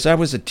 Yes, I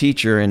was a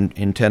teacher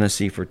in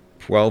Tennessee for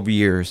 12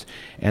 years,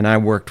 and I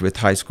worked with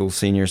high school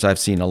seniors. I've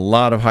seen a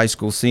lot of high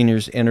school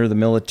seniors enter the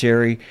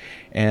military,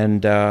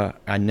 and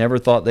I never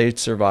thought they'd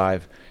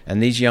survive.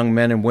 And these young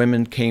men and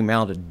women came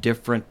out a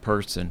different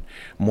person,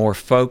 more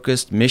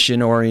focused,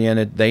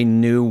 mission-oriented. They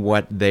knew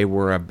what they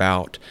were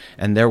about,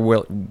 and they're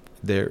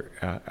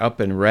up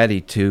and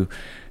ready to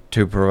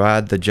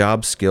provide the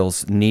job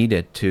skills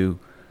needed to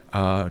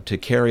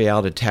carry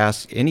out a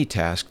task, any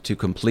task, to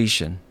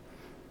completion.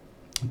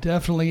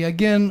 Definitely.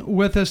 Again,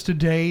 with us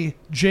today,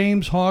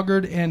 James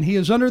Hoggard, and he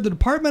is under the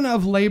Department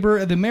of Labor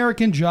at the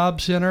American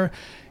Job Center.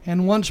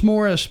 And once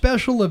more, a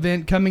special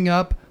event coming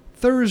up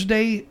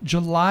Thursday,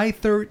 July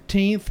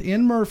 13th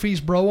in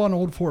Murfreesboro on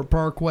Old Fort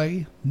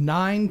Parkway,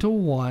 9 to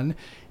 1.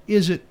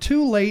 Is it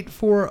too late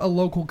for a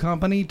local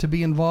company to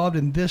be involved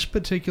in this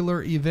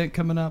particular event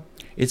coming up?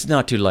 It's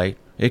not too late.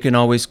 You can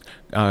always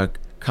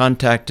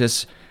contact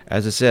us,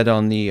 as I said,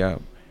 on the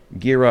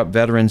Gear Up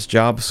Veterans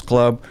Jobs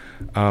Club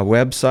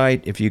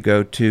website. If you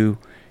go to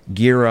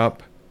Gear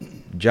Up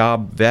Vet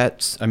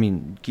Jobs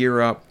on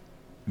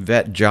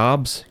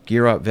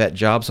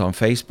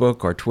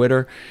Facebook or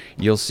Twitter,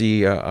 you'll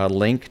see a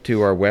link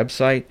to our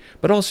website.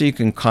 But also you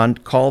can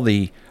call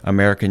the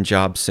American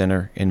Job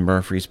Center in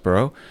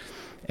Murfreesboro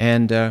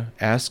and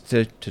ask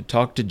to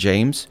talk to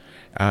James.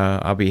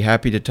 I'll be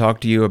happy to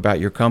talk to you about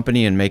your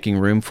company and making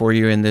room for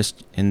you in this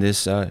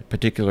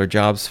particular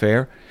jobs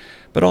fair.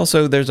 But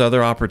also there's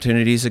other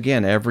opportunities,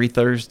 again, every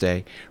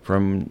Thursday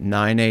from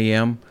 9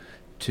 a.m.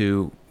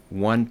 to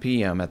 1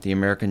 p.m. at the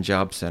American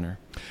Job Center.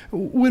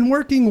 When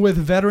working with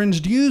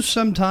veterans, do you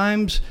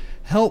sometimes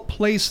help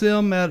place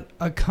them at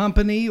a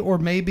company or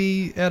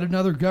maybe at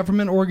another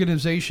government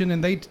organization,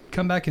 and they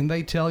come back and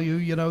they tell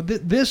you,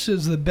 this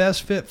is the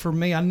best fit for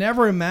me. I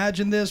never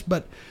imagined this,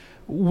 but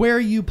where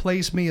you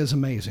place me is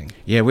amazing.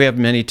 Yeah, we have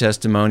many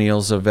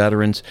testimonials of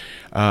veterans.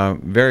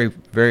 Very,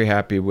 very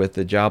happy with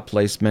the job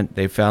placement.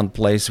 They found a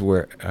place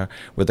with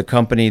a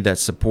company that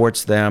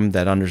supports them,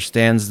 that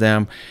understands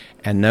them,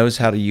 and knows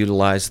how to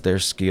utilize their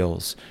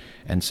skills.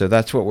 And so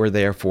that's what we're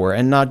there for.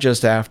 And not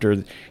just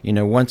after,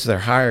 once they're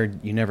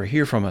hired, you never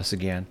hear from us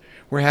again.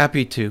 We're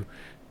happy to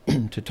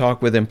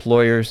talk with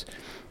employers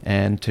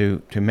and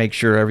to make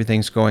sure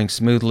everything's going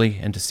smoothly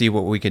and to see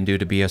what we can do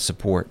to be a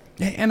support.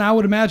 And I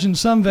would imagine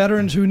some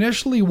veterans who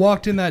initially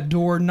walked in that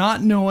door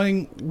not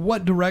knowing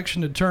what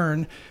direction to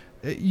turn,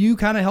 you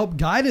kind of helped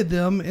guided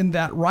them in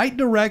that right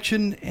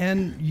direction,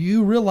 and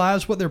you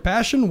realized what their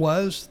passion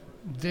was.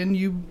 Then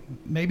you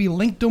maybe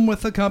linked them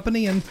with the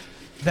company, and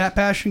that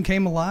passion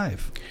came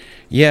alive.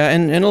 Yeah,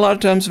 and a lot of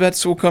times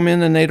vets will come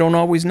in and they don't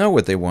always know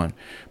what they want.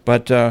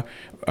 But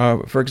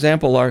for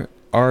example,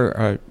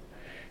 our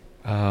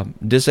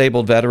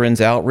Disabled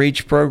Veterans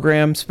Outreach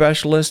Program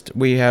specialist,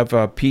 we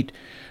have Pete.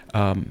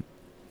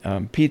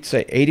 Pete's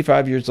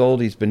 85 years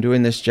old. He's been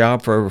doing this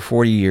job for over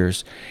 40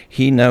 years.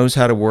 He knows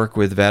how to work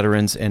with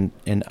veterans and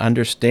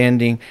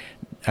understanding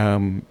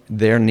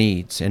their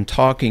needs and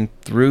talking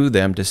through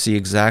them to see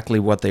exactly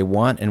what they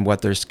want and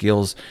what their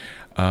skills,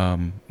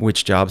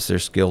 which jobs their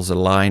skills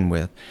align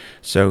with.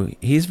 So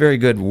he's very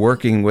good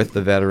working with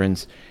the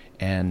veterans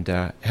and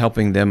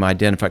helping them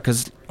identify,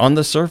 because on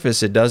the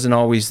surface it doesn't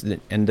always,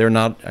 and they're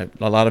not,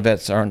 a lot of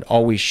vets aren't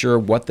always sure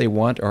what they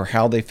want or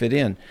how they fit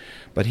in,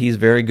 but he's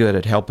very good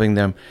at helping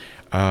them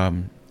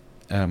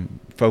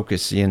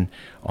focus in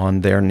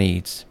on their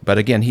needs. But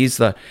again, he's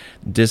the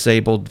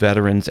Disabled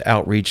Veterans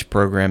Outreach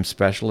Program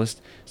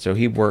specialist, so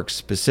he works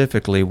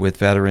specifically with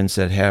veterans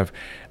that have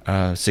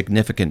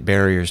significant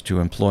barriers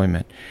to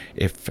employment.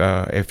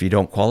 If you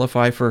don't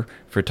qualify for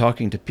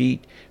talking to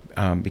Pete,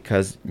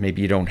 because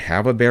maybe you don't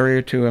have a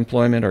barrier to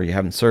employment or you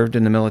haven't served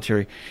in the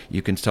military,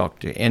 you can talk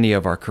to any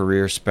of our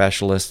career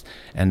specialists,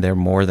 and they're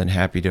more than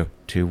happy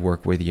to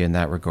work with you in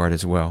that regard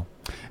as well.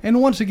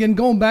 And once again,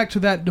 going back to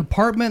that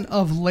Department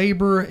of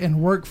Labor and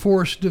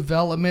Workforce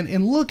Development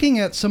and looking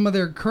at some of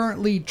their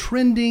currently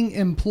trending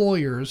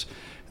employers,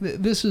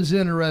 this is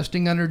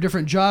interesting. Under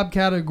different job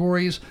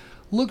categories,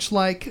 looks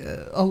like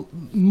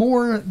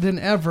more than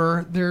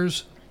ever,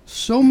 there's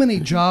so many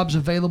jobs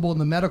available in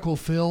the medical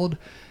field.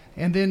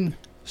 And then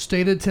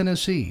state of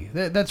Tennessee,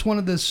 that's one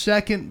of the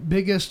second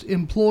biggest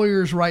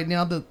employers right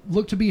now that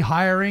look to be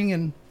hiring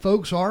and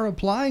folks are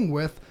applying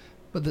with.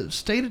 But the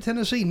state of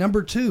Tennessee,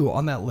 number 2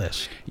 on that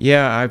list.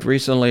 Yeah, I've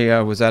recently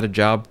was at a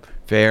job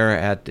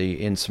fair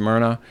in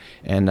Smyrna,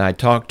 and I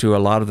talked to a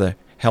lot of the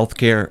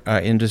healthcare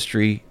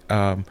industry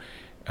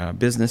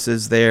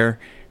businesses there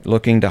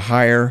looking to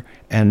hire,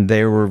 and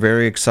they were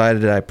very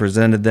excited. I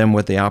presented them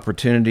with the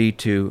opportunity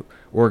to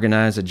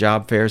organize a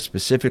job fair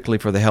specifically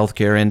for the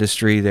healthcare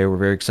industry. They were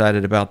very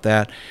excited about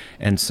that,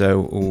 and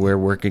so we're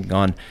working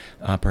on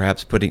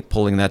perhaps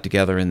pulling that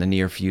together in the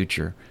near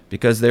future,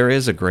 because there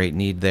is a great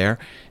need there,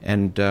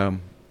 and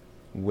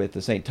with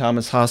the St.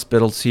 Thomas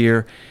hospitals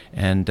here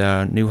and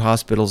new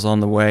hospitals on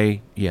the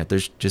way,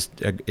 there's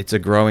it's a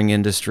growing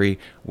industry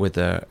with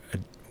I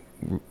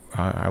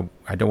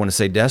don't want to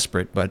say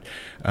desperate, but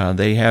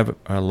they have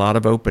a lot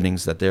of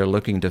openings that they're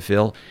looking to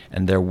fill,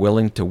 and they're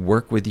willing to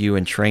work with you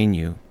and train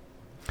you.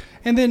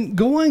 And then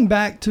going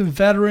back to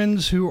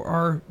veterans who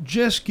are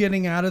just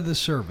getting out of the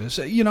service,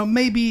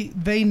 maybe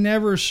they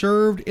never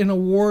served in a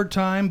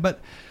wartime,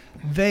 but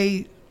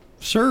they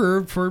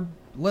served for,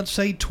 let's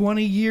say,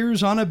 20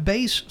 years on a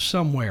base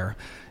somewhere.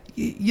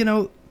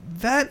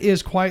 That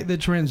is quite the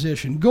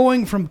transition.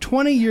 Going from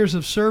 20 years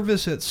of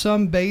service at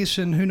some base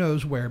in who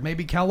knows where,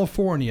 maybe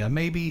California,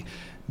 maybe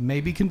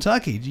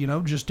Kentucky,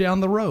 just down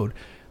the road.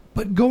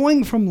 But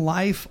going from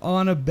life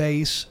on a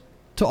base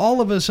to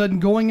all of a sudden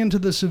going into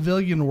the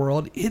civilian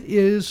world, it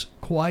is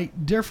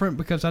quite different,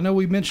 because I know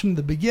we mentioned in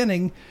the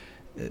beginning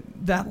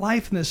that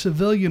life in the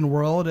civilian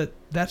world,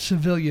 that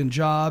civilian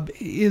job,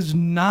 is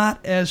not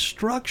as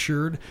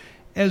structured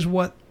as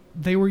what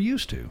they were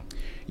used to.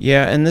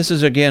 Yeah, and this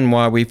is again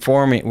why we're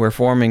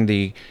forming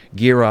the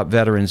Gear Up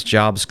Veterans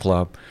Jobs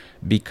Club,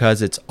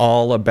 because it's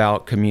all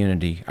about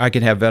community. I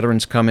can have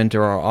veterans come into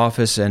our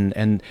office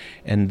and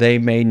they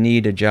may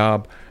need a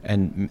job,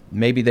 and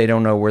maybe they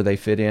don't know where they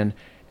fit in,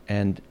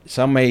 and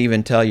some may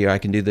even tell you, I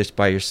can do this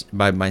by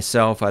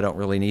myself, I don't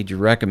really need your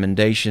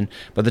recommendation.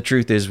 But the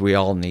truth is we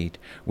all need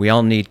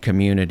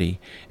community.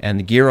 And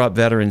the Gear Up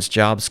Veterans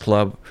Jobs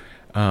Club,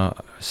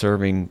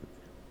 serving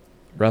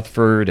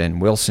Rutherford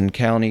and Wilson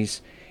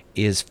counties,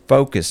 is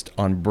focused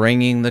on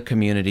bringing the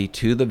community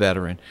to the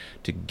veteran,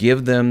 to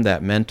give them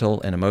that mental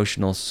and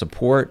emotional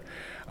support,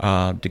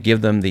 to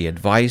give them the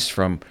advice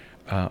from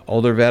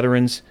older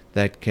veterans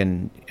that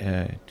can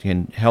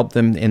help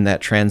them in that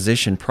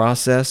transition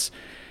process,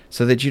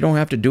 so that you don't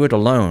have to do it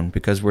alone,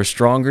 because we're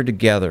stronger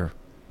together.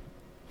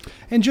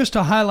 And just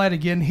to highlight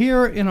again,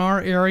 here in our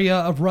area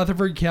of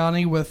Rutherford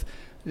County, with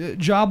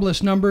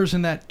jobless numbers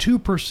in that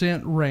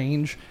 2%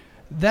 range,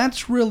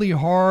 that's really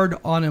hard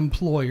on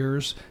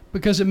employers,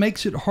 because it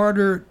makes it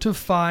harder to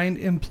find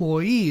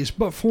employees.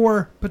 But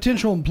for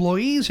potential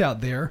employees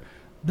out there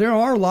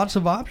are lots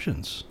of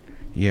options.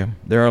 Yeah,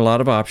 there are a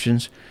lot of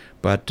options.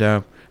 But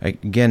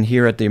again,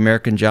 here at the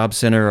American Job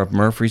Center of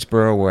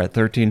Murfreesboro, we're at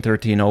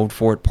 1313 Old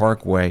Fort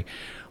Parkway.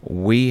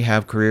 We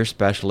have career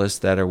specialists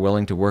that are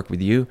willing to work with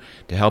you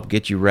to help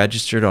get you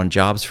registered on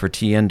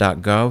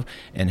jobsfortn.gov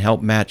and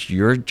help match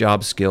your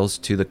job skills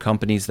to the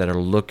companies that are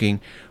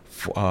looking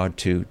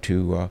to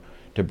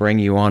bring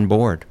you on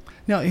board.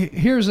 Now,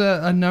 here's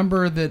a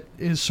number that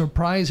is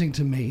surprising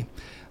to me,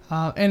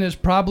 and is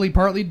probably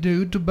partly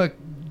due to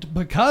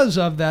because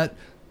of that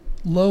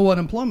low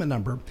unemployment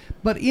number.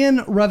 But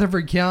in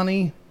Rutherford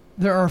County,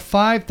 there are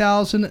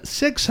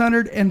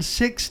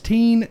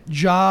 5,616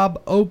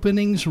 job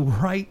openings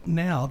right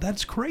now.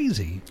 That's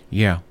crazy.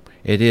 Yeah,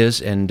 it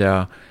is. And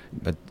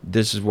but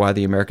this is why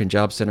the American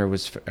Job Center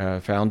was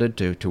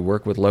founded, to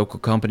work with local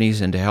companies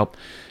and to help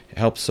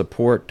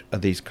support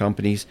these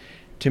companies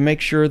to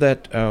make sure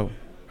that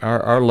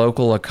our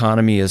local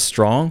economy is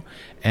strong,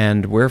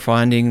 and we're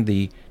finding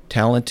the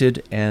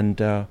talented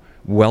and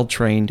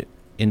well-trained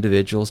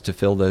individuals to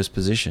fill those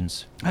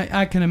positions.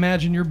 I can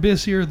imagine you're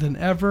busier than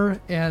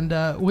ever, and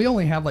we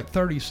only have like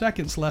 30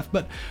 seconds left.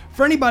 But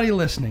for anybody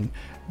listening,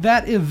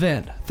 that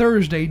event,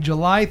 Thursday,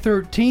 July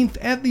 13th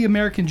at the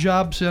American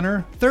Job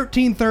Center,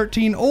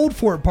 1313 Old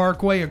Fort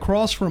Parkway,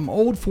 across from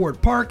Old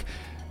Fort Park.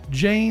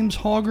 James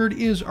Hoggard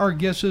is our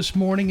guest this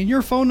morning, and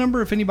your phone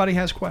number, if anybody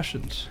has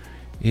questions,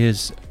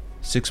 is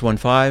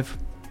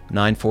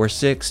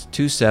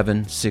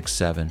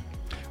 615-946-2767.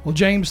 Well,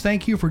 James,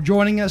 thank you for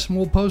joining us, and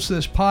we'll post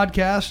this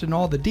podcast and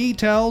all the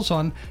details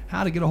on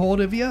how to get a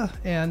hold of you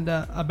and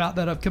about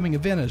that upcoming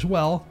event as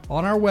well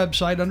on our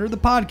website under the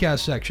podcast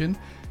section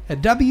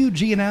at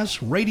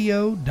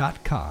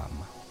WGNSradio.com.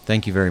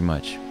 Thank you very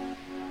much.